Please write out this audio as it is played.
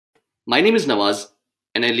My name is Nawaz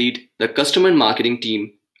and I lead the customer marketing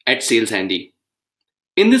team at Saleshandy.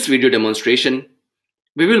 In this video demonstration,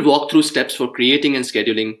 we will walk through steps for creating and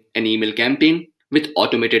scheduling an email campaign with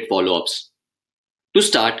automated follow-ups. To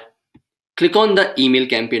start, click on the email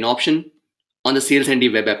campaign option on the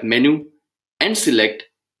Saleshandy web app menu and select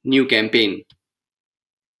New Campaign.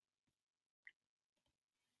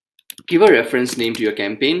 Give a reference name to your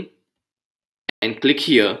campaign and click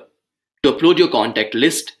here to upload your contact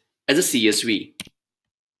list as a CSV.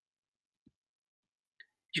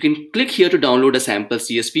 You can click here to download a sample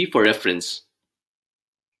CSV for reference.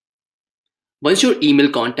 Once your email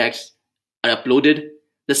contacts are uploaded,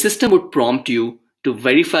 the system would prompt you to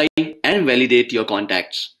verify and validate your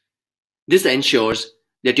contacts. This ensures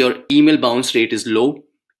that your email bounce rate is low,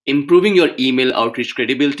 improving your email outreach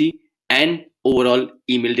credibility and overall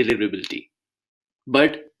email deliverability.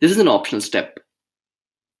 But this is an optional step.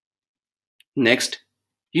 Next,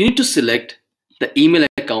 you need to select the email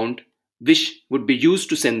account which would be used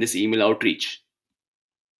to send this email outreach.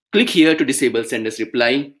 Click here to disable send as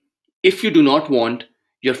reply if you do not want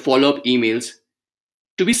your follow-up emails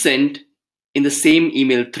to be sent in the same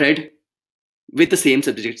email thread with the same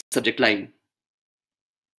subject line.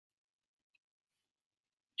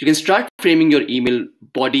 You can start framing your email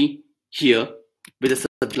body here with a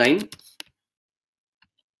subject line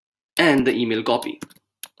and the email copy.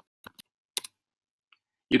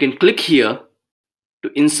 You can click here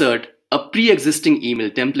to insert a pre-existing email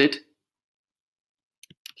template,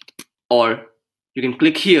 or you can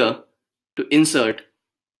click here to insert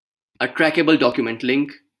a trackable document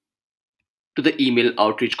link to the email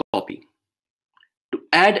outreach copy. To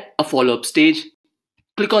add a follow-up stage,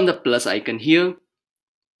 click on the plus icon here,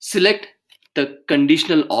 select the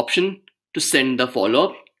conditional option to send the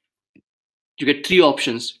follow-up. You get 3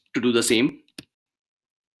 options to do the same.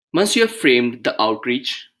 Once you have framed the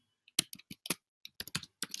outreach,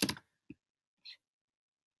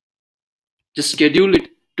 just schedule it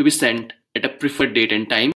to be sent at a preferred date and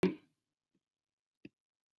time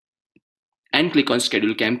and click on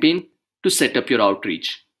Schedule Campaign to set up your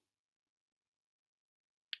outreach.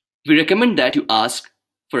 We recommend that you ask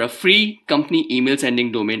for a free company email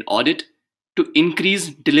sending domain audit to increase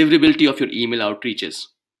deliverability of your email outreaches.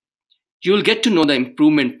 You will get to know the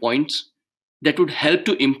improvement points that would help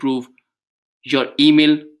to improve your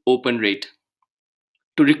email open rate.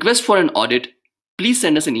 To request for an audit, please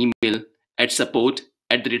send us an email at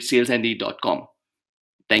support@saleshandy.com.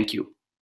 Thank you.